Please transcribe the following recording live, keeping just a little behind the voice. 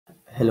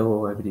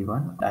Hello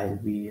everyone. I'll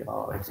be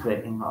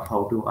explaining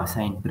how to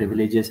assign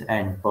privileges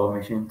and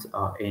permissions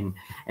in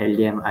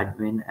LDM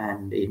admin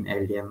and in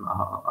LDM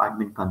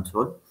admin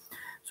console.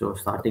 So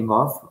starting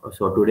off,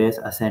 so today's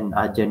assign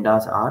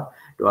agendas are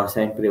to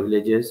assign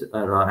privileges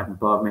and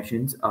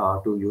permissions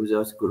to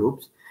users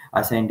groups,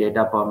 assign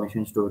data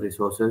permissions to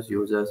resources,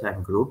 users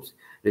and groups,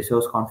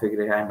 resource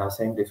configuration and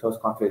assign resource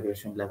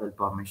configuration level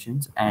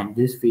permissions. And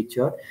this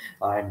feature,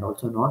 and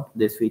also note,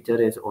 this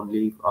feature is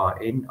only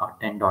in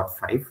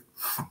 10.5.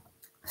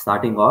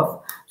 Starting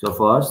off, so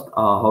first,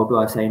 how to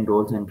assign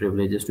roles and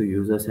privileges to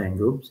users and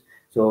groups.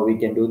 So we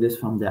can do this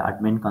from the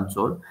admin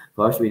console.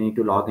 First, we need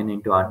to log in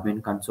into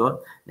admin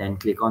console, then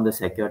click on the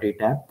security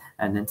tab,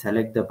 and then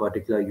select the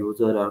particular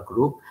user or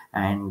group.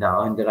 And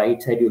on the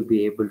right side, you'll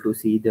be able to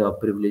see the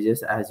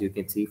privileges as you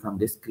can see from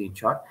this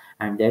screenshot.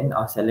 And then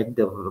select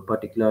the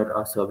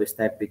particular service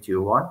type which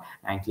you want,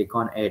 and click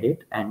on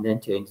edit, and then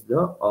change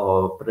the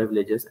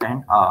privileges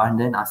and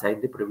then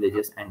assign the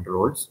privileges and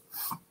roles.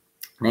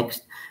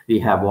 Next, we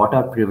have what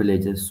are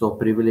privileges. So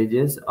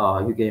privileges,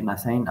 you can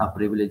assign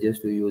privileges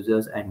to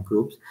users and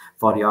groups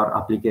for your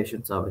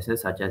application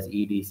services such as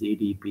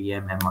EDC,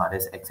 DPM,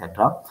 MRS,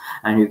 etc.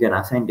 And you can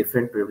assign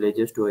different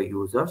privileges to a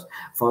users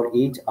for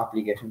each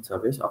application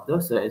service of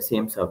the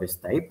same service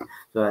type.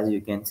 So as you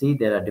can see,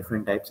 there are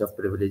different types of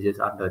privileges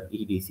under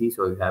EDC.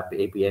 So you have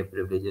API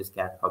privileges,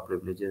 CAT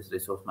privileges,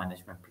 resource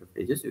management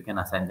privileges. You can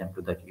assign them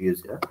to that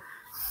user.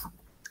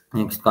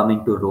 Next,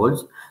 coming to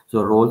roles.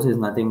 So roles is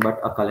nothing but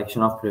a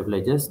collection of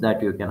privileges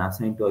that you can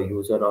assign to a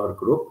user or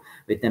group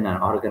within an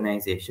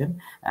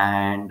organization,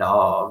 and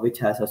which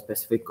has a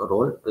specific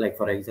role. Like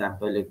for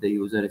example, if the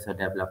user is a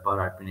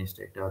developer,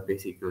 administrator,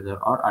 basic user,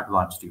 or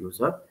advanced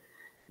user.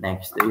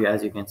 Next,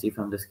 as you can see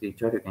from the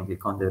screenshot, you can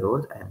click on the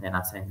roles and then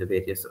assign the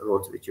various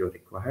roles which you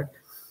required.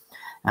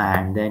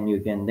 And then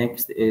you can,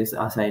 next is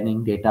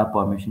assigning data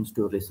permissions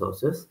to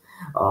resources.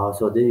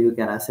 So there you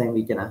can assign,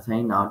 we can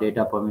assign our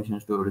data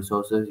permissions to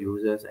resources,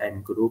 users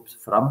and groups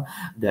from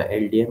the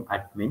LDM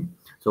admin.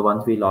 So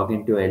once we log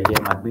into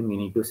LDM admin, we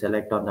need to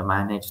select on the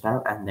manage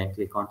tab and then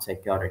click on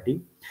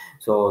security.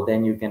 So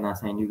then you can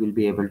assign, you will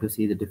be able to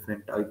see the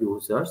different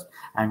users,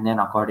 and then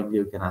accordingly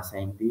you can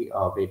assign the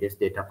various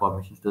data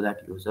permissions to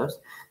that users.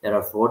 There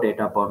are 4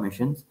 data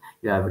permissions.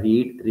 You have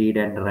read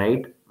and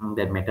write,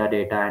 then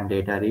metadata and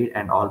data read,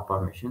 and all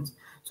permissions.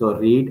 So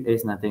read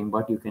is nothing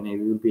but you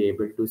will be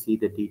able to see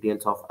the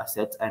details of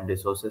assets and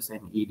resources in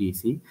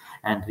EDC.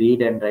 And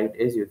read and write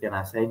is you can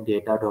assign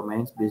data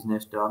domains,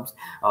 business terms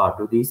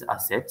to these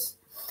assets.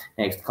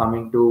 Next,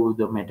 coming to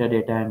the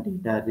metadata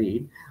and data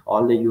read,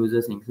 all the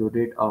users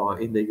included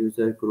in the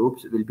user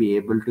groups will be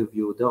able to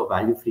view the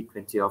value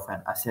frequency of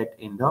an asset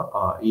in the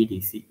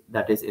EDC,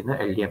 that is in the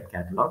LDM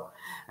catalog.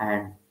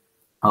 And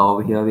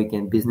over here we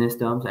can, business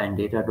terms and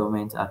data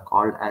domains are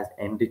called as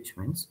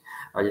enrichments,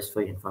 just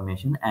for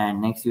information.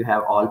 And next you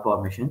have all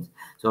permissions.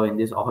 So in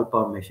this all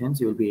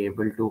permissions, you will be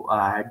able to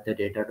add the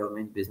data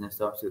domain, business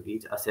terms to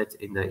each assets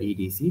in the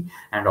EDC,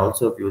 and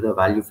also view the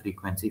value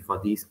frequency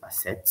for these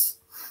assets.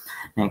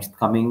 Next,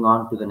 coming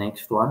on to the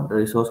next one,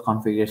 resource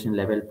configuration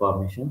level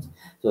permissions.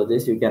 So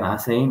this you can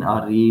assign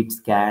a read,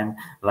 scan,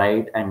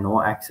 write, and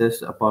no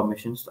access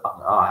permissions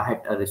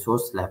at a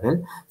resource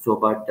level. So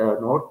but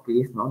note,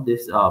 please note,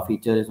 this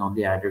feature is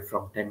only added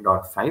from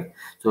 10.5.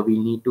 So we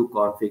need to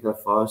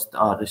configure first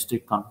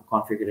restrict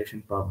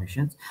configuration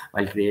permissions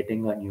while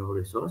creating a new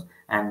resource,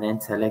 and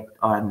then select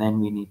and then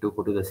we need to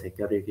go to the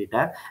security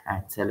tab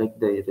and select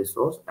the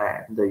resource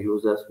and the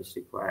users which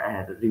require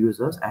and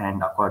users,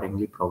 and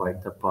accordingly provide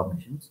the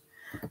permissions.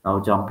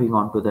 Now jumping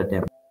on to the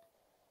demo.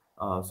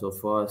 So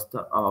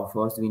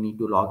first we need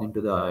to log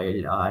into the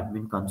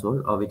admin console,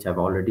 which I've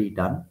already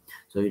done.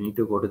 So you need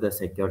to go to the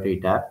security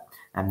tab,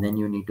 and then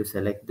you need to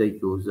select the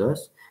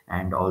users,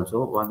 and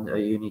also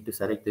you need to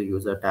select the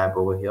user tab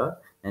over here,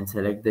 and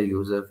select the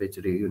user which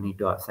you need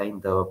to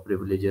assign the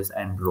privileges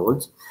and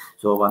roles.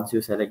 So once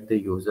you select the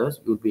users,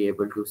 you'll be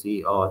able to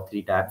see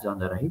 3 tabs on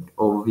the right: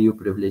 overview,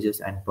 privileges,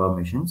 and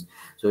permissions.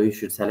 So you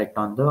should select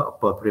on the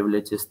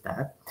privileges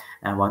tab,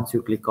 and once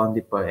you click on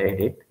the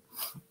edit,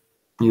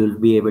 you'll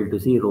be able to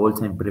see roles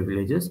and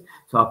privileges.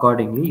 So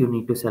accordingly you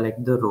need to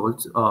select the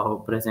roles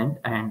present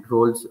and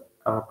roles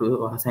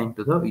to assign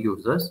to the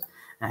users,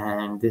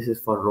 and this is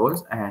for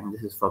roles and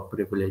this is for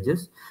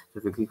privileges. So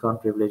if you click on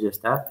privileges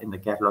tab in the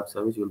catalog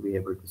service, you'll be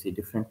able to see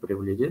different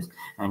privileges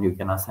and you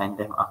can assign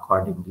them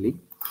accordingly.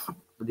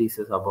 This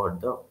is about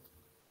the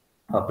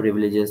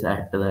privileges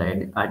at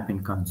the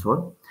admin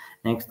console.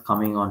 Next,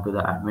 coming on to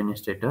the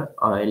administrator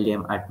or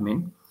LDM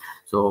admin.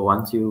 So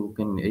once you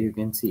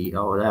can see,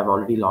 I have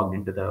already logged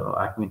into the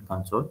admin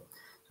console.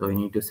 So you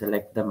need to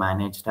select the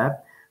manage tab.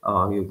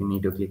 You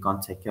need to click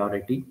on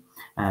security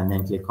and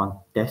then click on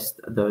test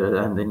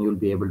and then you'll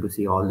be able to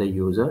see all the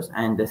users.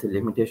 And there's a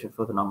limitation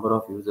for the number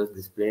of users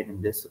displayed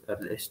in this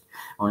list.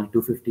 Only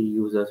 250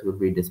 users will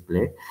be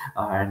displayed,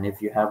 and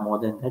if you have more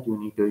than that, you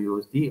need to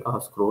use the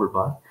scroll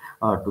bar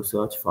to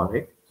search for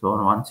it. So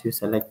once you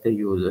select the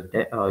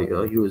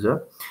your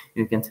user,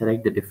 you can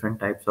select the different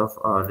types of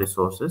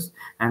resources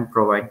and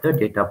provide the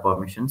data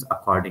permissions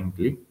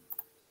accordingly.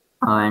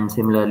 And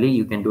similarly,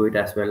 you can do it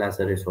as well as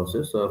the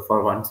resources. So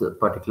for one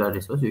particular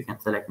resource, you can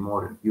select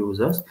more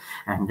users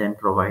and then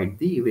provide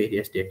the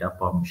various data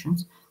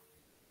permissions.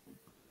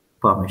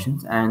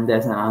 And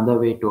there's another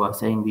way to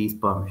assign these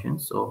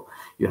permissions. So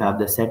you have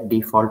the set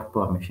default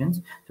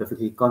permissions. So if you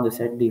click on the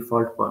set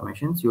default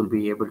permissions, you'll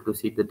be able to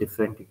see the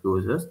different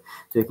users.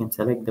 So you can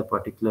select the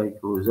particular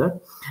user,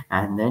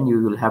 and then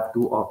you will have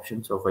two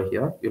options over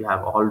here. You'll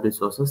have all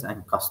resources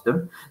and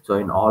custom. So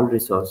in all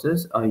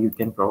resources, you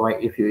can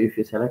provide, if you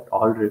select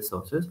all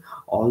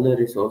the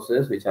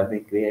resources which have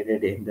been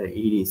created in the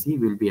EDC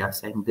will be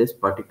assigned this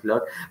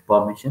particular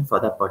permission for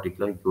the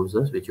particular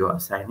users which you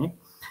assign it.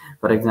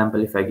 For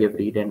example, if I give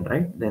read and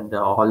write, then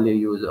all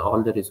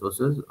the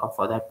resources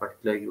for that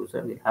particular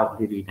user will have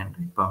only read and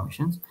write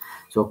permissions.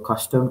 So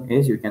custom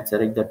is you can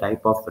select the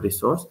type of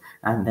resource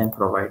and then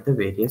provide the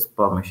various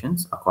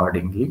permissions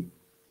accordingly.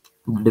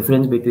 The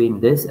difference between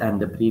this and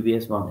the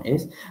previous one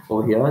is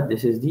over here,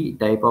 this is the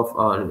type of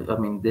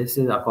this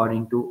is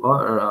according to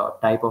a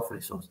type of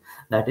resource,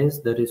 that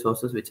is the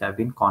resources which have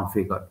been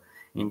configured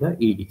in the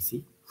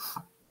EDC.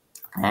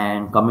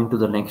 And coming to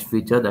the next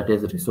feature, that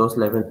is resource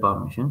level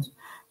permissions.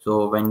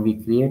 So when we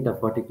create a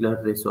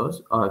particular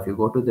resource, or if you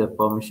go to the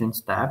permissions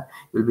tab,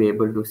 you'll be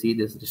able to see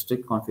this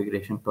restrict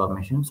configuration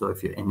permission. So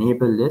if you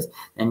enable this,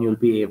 then you'll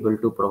be able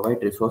to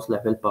provide resource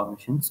level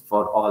permissions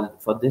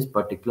for this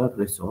particular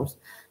resource.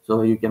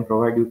 So you can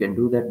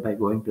do that by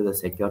going to the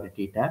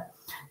security tab,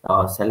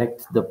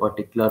 select the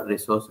particular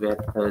resource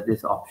where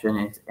this option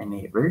is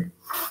enabled.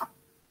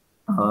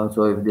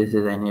 So if this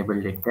is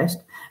enabled in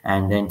test,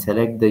 and then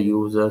select the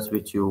users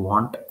which you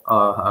want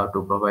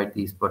to provide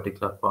these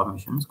particular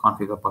permissions,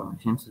 configure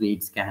permissions,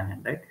 read, scan,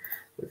 and write.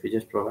 So if you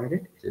just provide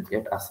it, it will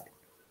get assigned.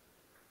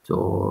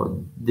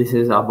 So this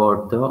is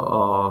about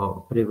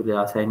the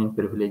assigning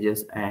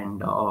privileges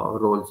and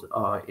roles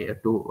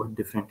to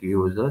different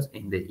users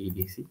in the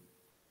EDC.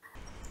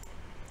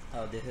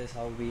 This is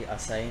how we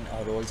assign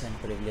roles and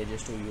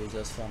privileges to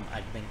users from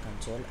admin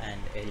console and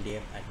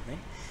LDM admin.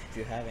 If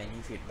you have any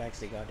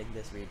feedbacks regarding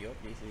this video,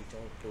 please reach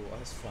out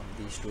to us from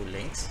these two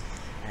links,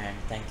 and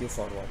thank you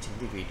for watching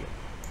the video.